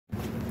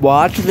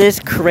Watch this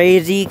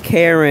crazy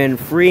Karen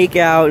freak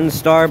out in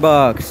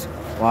Starbucks.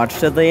 Watch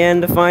to the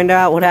end to find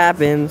out what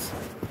happens.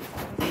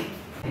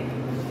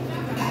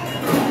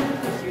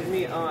 Excuse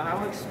me,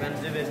 how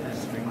expensive is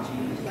this string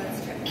cheese?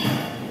 Let's check.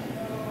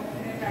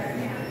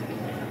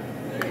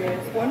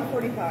 It's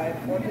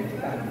 $145,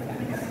 $4.55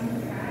 tax.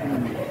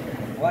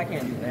 Well, I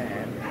can't do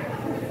that.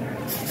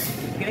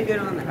 Can I get it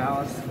on the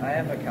house? I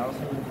have a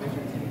calcium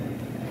deficiency.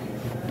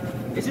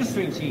 It's just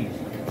string cheese.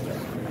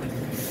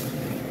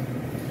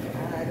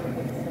 I don't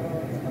think so.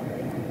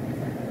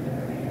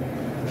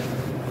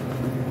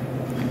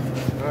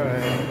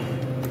 Alright.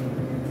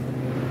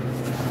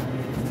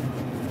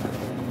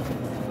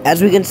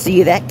 As we can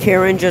see, that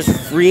Karen just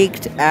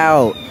freaked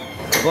out.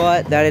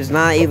 But that is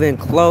not even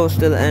close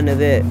to the end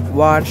of it.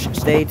 Watch,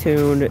 stay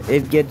tuned.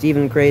 It gets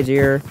even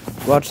crazier.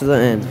 Watch to the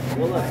end.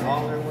 Will a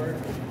dollar work?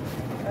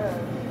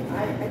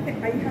 I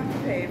think I have to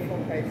pay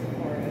full price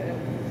for it.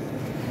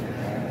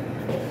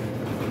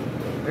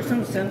 There's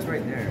some cents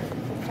right there.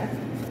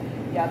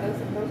 Yeah, those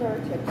are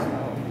tips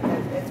though.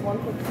 It's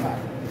 $1.55.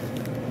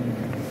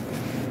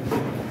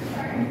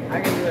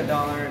 I can do $1,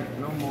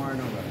 no more,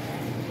 no less.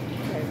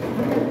 Okay, so you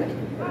can put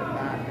it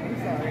back. I'm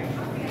sorry.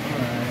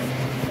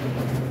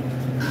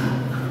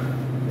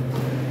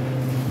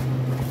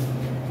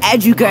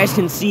 As you guys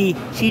can see,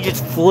 she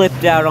just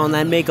flipped out on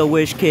that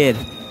Make-A-Wish kid.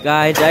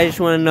 Guys, I just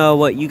want to know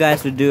what you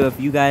guys would do if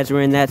you guys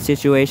were in that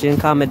situation.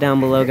 Comment down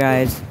below,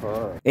 guys.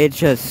 It's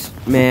just,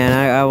 man,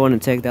 I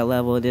wouldn't take that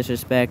level of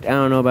disrespect. I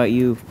don't know about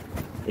you.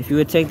 If you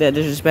would take that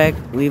disrespect,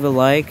 leave a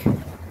like.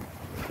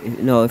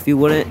 No, if you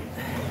wouldn't.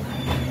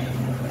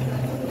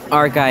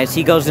 Alright, guys,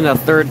 he goes in a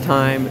third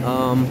time.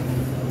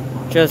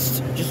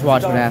 Just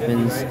watch what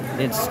happens.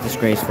 It's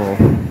disgraceful. You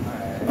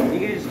can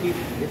just keep,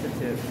 it's a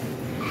tip.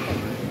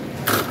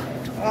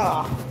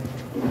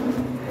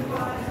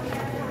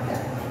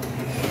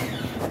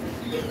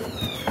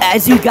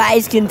 As you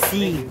guys can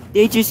see,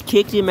 they just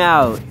kicked him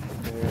out.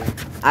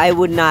 I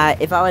would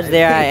not, if I was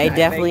there, I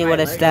definitely would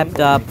have stepped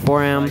up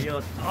for him.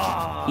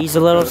 He's a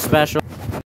little special.